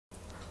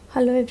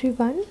Hello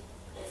everyone.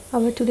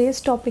 Our today's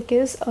topic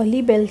is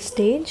early bell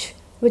stage,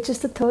 which is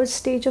the third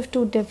stage of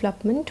tooth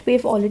development. We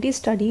have already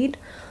studied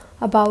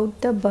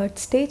about the birth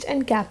stage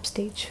and gap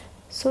stage.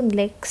 So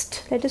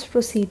next, let us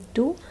proceed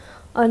to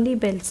early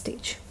bell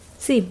stage.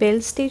 See,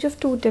 bell stage of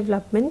tooth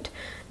development,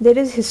 there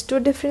is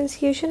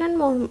histodifferentiation and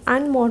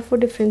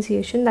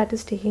morphodifferentiation that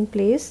is taking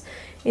place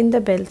in the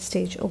bell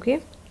stage.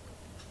 Okay.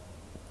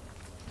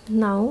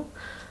 Now,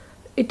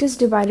 it is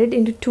divided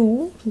into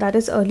two, that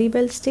is early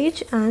bell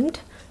stage and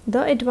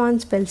the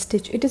advanced bell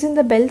stage. It is in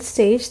the bell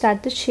stage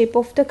that the shape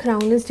of the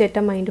crown is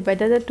determined,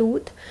 whether the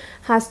tooth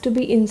has to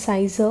be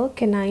incisor,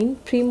 canine,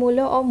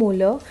 premolar or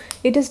molar.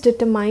 It is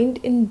determined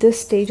in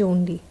this stage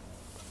only.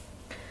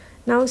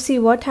 Now see,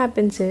 what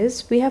happens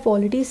is, we have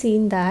already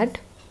seen that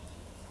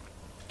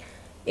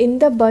in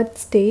the birth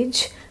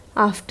stage,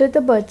 after the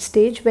birth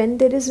stage, when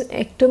there is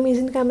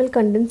ectomesenchymal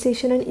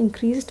condensation and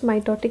increased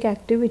mitotic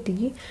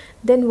activity,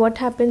 then what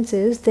happens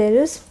is there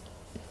is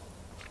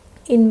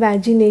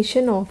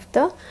invagination of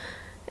the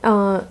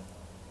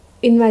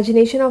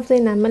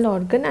enamel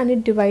organ, and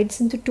it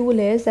divides into two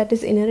layers, that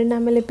is inner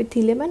enamel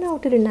epithelium and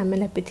outer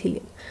enamel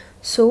epithelium.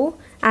 So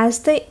as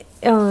the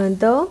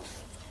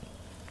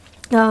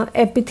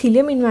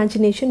epithelium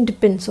invagination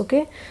depends,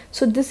 okay,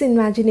 so this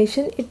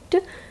invagination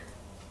it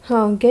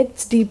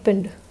gets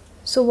deepened.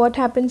 So what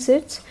happens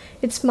is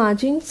its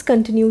margins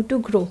continue to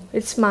grow.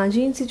 Its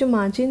margins, जो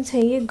margins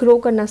हैं ये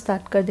grow करना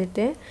start कर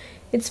देते हैं.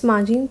 Its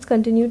margins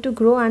continue to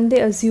grow and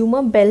they assume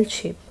a bell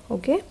shape.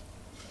 Okay.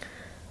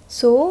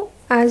 So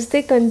as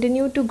they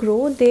continue to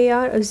grow, they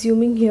are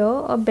assuming here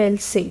a bell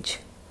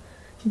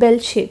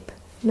shape.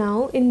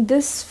 Now in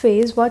this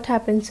phase, what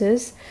happens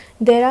is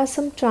there are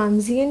some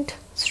transient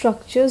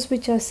structures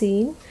which are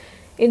seen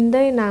in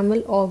the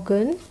enamel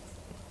organ.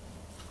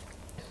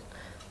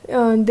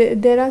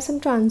 There are some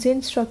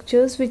transient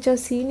structures which are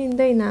seen in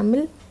the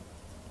enamel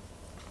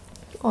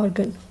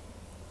organ.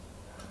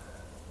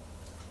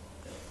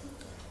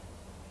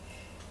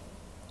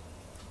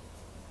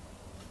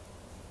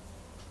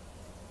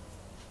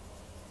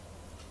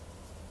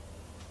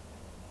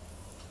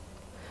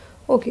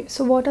 Okay,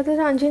 so what are the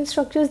transient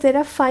structures? There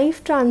are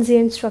 5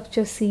 transient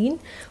structures seen.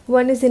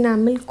 One is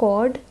enamel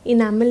cord,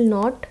 enamel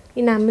knot,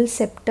 enamel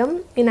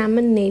septum,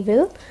 enamel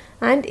navel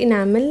and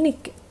enamel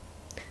nick.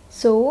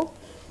 So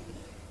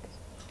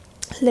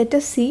let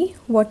us see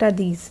what are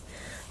these.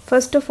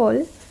 First of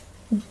all,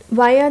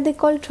 why are they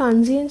called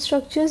transient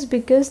structures?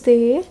 Because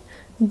they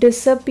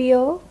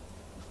disappear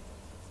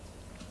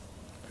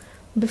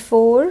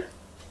before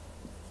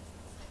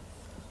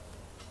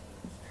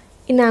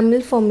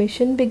enamel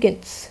formation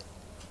begins.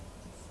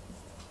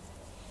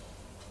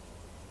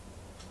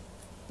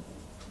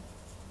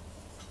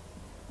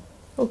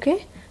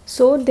 Okay,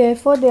 so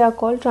therefore they are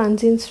called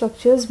transient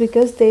structures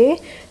because they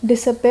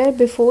disappear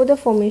before the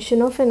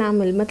formation of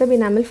enamel. मतलब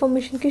enamel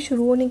formation के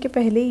शुरू होने के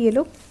पहले ये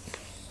लोग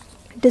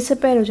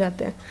disappear हो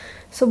जाते हैं.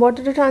 So what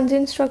are the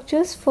transient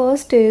structures?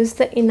 First is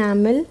the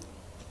enamel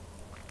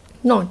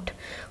knot.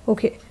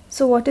 Okay,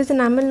 so what is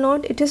enamel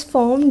knot? It is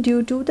formed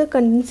due to the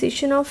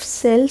condensation of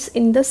cells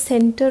in the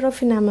center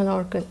of enamel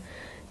organ.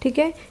 ठीक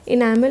है,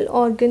 enamel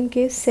organ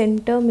के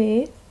center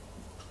में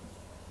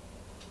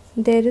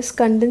there is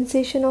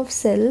condensation of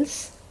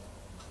cells,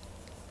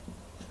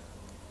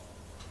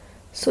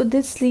 so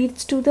this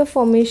leads to the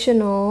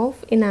formation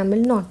of enamel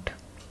knot.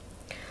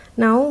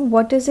 Now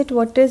what is it?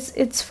 What is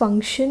its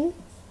function?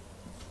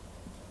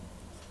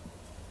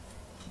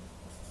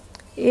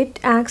 It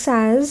acts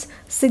as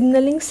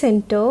signaling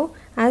center,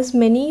 as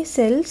many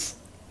cells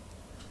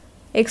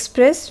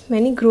express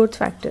many growth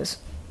factors.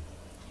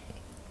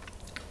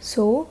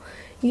 So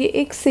ये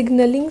एक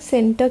signaling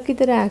center की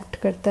तरह act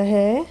करता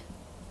है.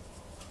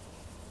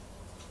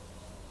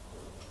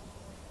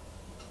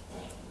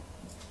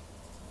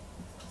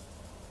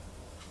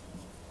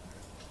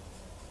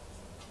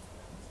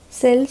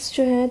 Sales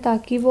जो हैं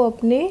ताकि वो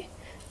अपने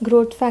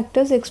ग्रोथ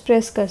फैक्टर्स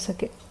एक्सप्रेस कर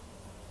सके.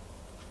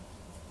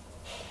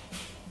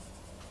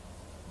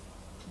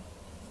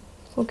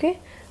 Okay,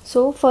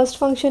 so first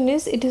function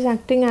is it is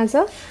acting as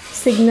a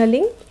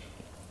signaling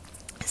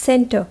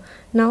center.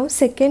 Now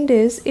second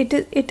is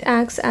it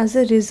acts as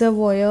a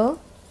reservoir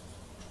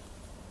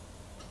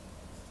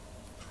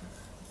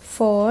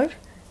for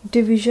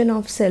division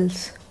of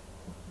cells.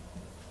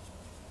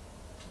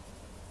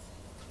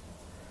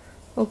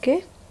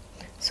 Okay,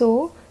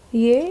 so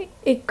ये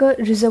एक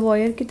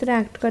रिजर्वॉयर की तरह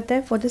एक्ट करता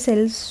है for the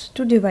sales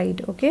to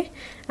divide. Okay,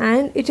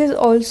 and it is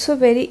also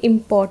very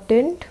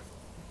important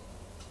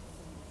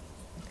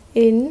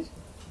in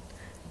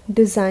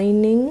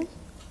designing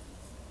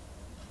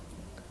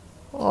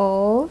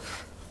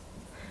of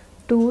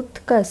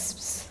tooth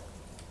कस्प्स.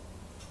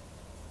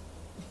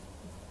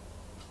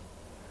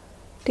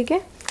 ठीक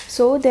है,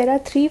 so there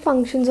are 3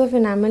 functions of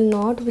enamel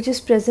knot which is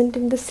present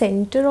in the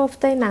center of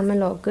the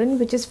enamel organ,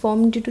 which is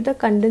formed due to the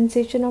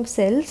condensation of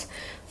cells.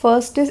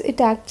 First is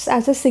it acts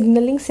as a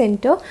signaling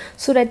center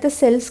so that the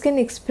cells can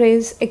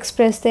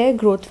express their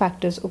growth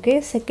factors. Okay,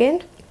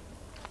 second,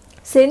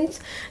 Since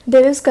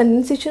there is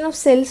condensation of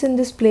cells in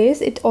this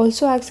place, it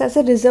also acts as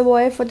a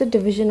reservoir for the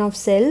division of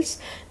cells.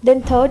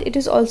 Then third, it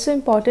is also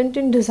important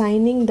in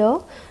designing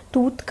the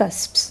tooth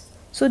cusps.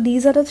 So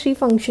these are the three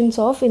functions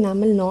of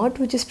enamel knot,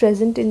 which is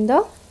present in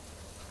the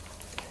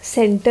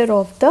center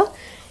of the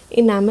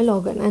enamel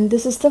organ, and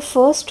this is the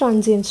first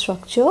transient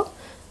structure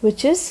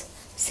which is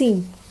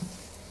seen.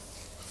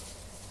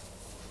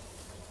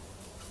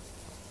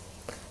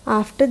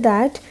 After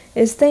that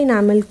is the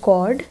enamel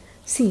cord.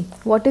 See,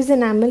 what is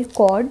enamel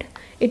cord?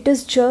 It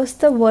is just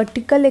the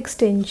vertical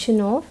extension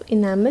of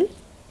enamel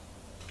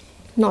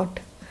knot.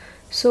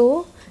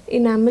 So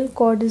enamel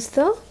cord is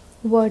the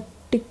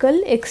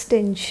vertical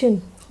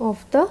extension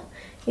of the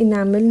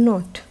enamel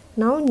knot.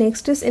 Now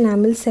next is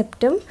enamel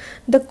septum.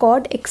 The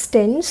cord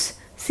extends.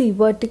 See,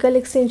 vertical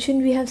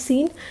extension we have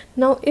seen.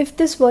 Now if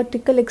this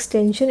vertical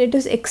extension, it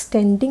is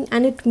extending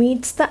and it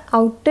meets the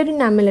outer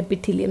enamel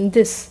epithelium,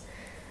 this.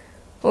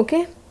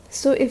 Okay,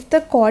 so if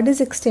the cord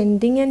is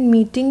extending and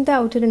meeting the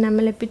outer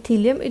enamel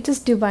epithelium, it is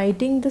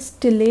dividing the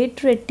stellate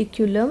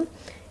reticulum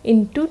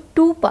into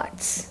two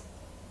parts.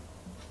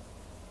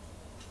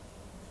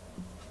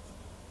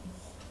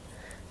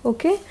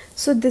 Okay,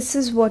 so this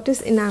is what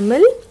is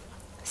enamel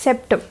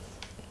septum.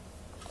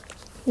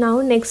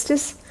 Now next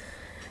is,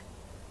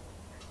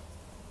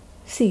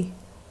 see,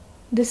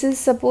 this is,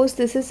 suppose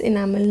this is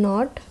enamel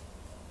knot,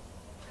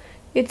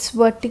 its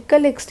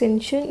vertical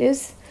extension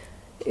is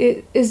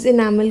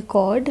enamel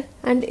cord,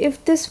 and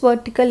if this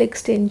vertical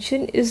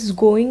extension is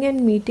going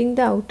and meeting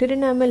the outer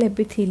enamel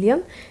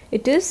epithelium,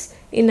 it is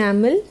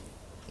enamel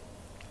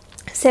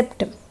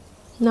septum.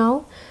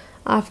 Now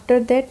after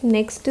that,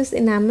 next is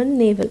enamel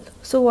navel.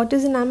 So what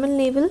is enamel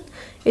navel?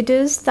 It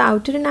is the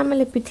outer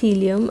enamel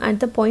epithelium. At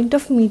the point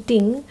of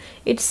meeting,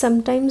 it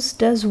sometimes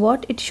does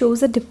what? It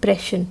shows a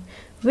depression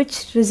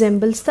which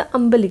resembles the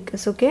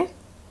umbilicus. Okay,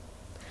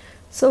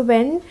 so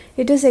when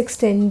it is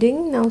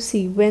extending, now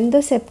see, when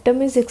the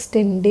septum is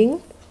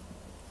extending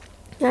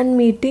and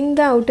meeting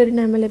the outer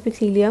enamel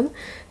epithelium,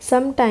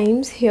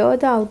 sometimes here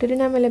the outer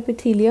enamel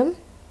epithelium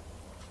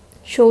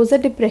shows a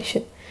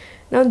depression.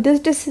 Now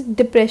this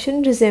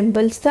depression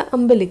resembles the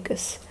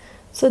umbilicus.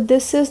 So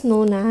this is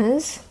known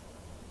as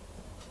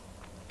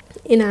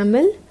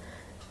enamel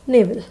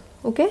navel.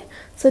 Okay,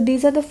 so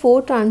these are the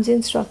four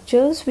transient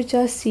structures which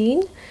are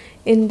seen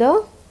in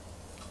the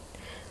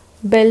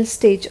bell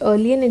stage,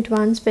 early and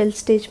advanced bell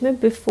stage mein,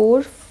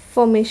 before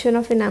formation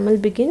of enamel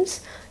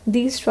begins.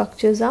 These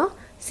structures are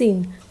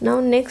seen. Now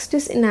next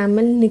is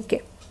enamel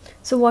niche.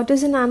 So what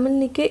is enamel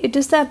niche? It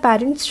is the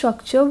apparent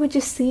structure which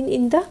is seen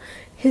in the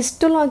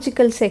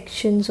histological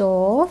sections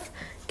of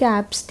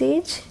cap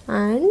stage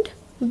and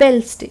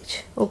bell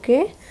stage.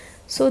 Okay,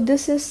 so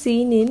this is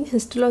seen in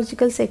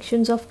histological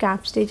sections of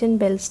cap stage and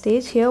bell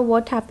stage. Here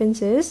what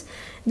happens is,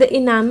 the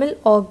enamel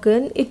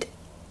organ, it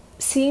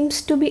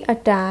seems to be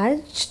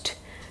attached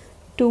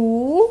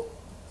to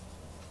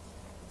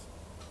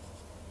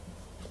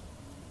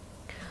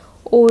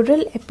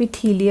oral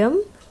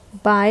epithelium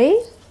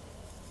by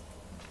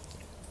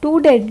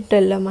two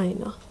dental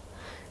lamina.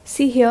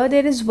 See, here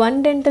there is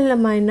one dental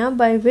lamina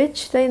by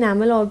which the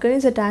enamel organ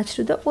is attached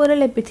to the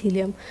oral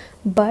epithelium,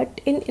 but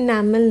in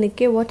enamel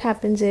niche what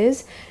happens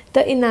is,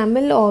 the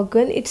enamel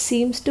organ, it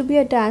seems to be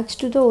attached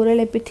to the oral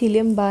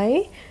epithelium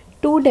by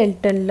two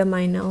dental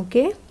lamina.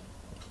 Okay,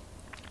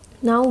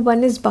 now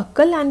one is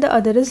buccal and the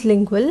other is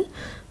lingual,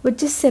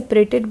 which is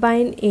separated by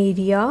an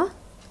area.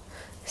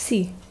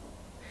 See,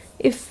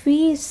 if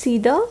we see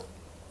the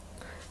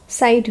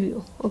side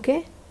view,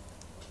 okay,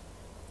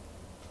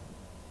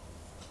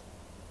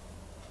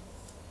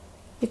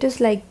 it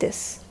is like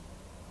this.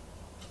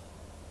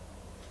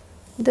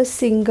 The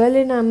single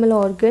enamel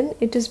organ,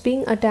 it is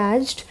being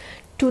attached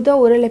to the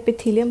oral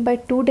epithelium by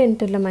two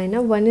dental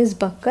lamina. One is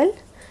buccal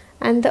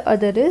and the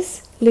other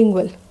is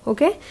lingual.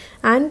 Okay,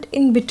 and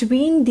in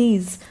between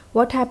these,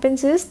 what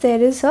happens is,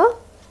 there is a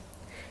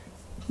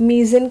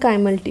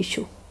mesenchymal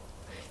tissue.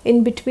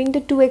 In between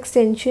the two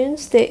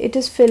extensions, it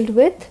is filled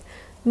with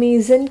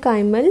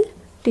mesenchymal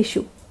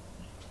tissue.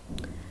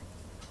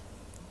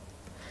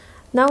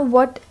 Now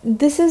what,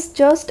 this is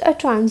just a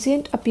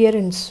transient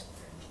appearance.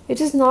 It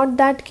is not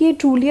that कि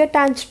truly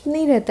attached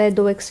नहीं रहता है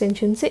दो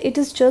extension से. It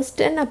is just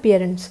an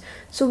appearance.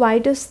 So why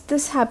does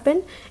this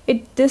happen?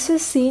 This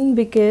is seen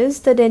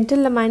because the dental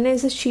lamina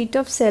is a sheet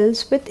of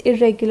cells with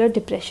irregular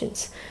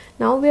depressions.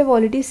 Now we have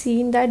already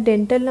seen that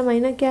dental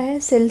lamina क्या है?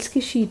 Cells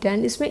की sheet है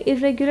and इसमें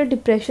irregular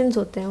depressions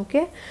होते हैं.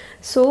 Okay,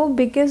 so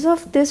because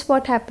of this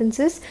what happens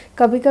is,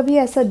 कभी कभी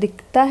ऐसा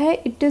दिखता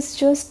है. It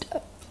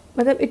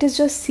is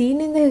just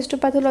seen in the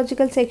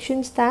histopathological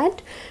sections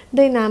that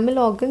the enamel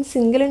organ,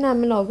 single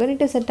enamel organ,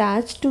 it is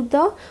attached to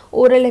the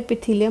oral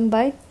epithelium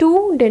by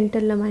two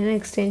dental lamina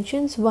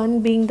extensions, one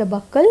being the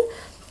buccal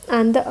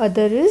and the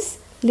other is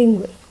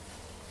lingual.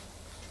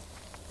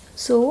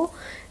 So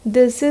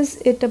this is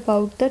it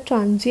about the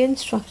transient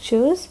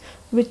structures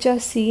which are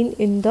seen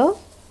in the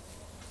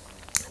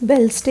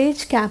bell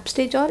stage, cap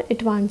stage or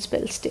advanced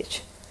bell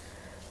stage.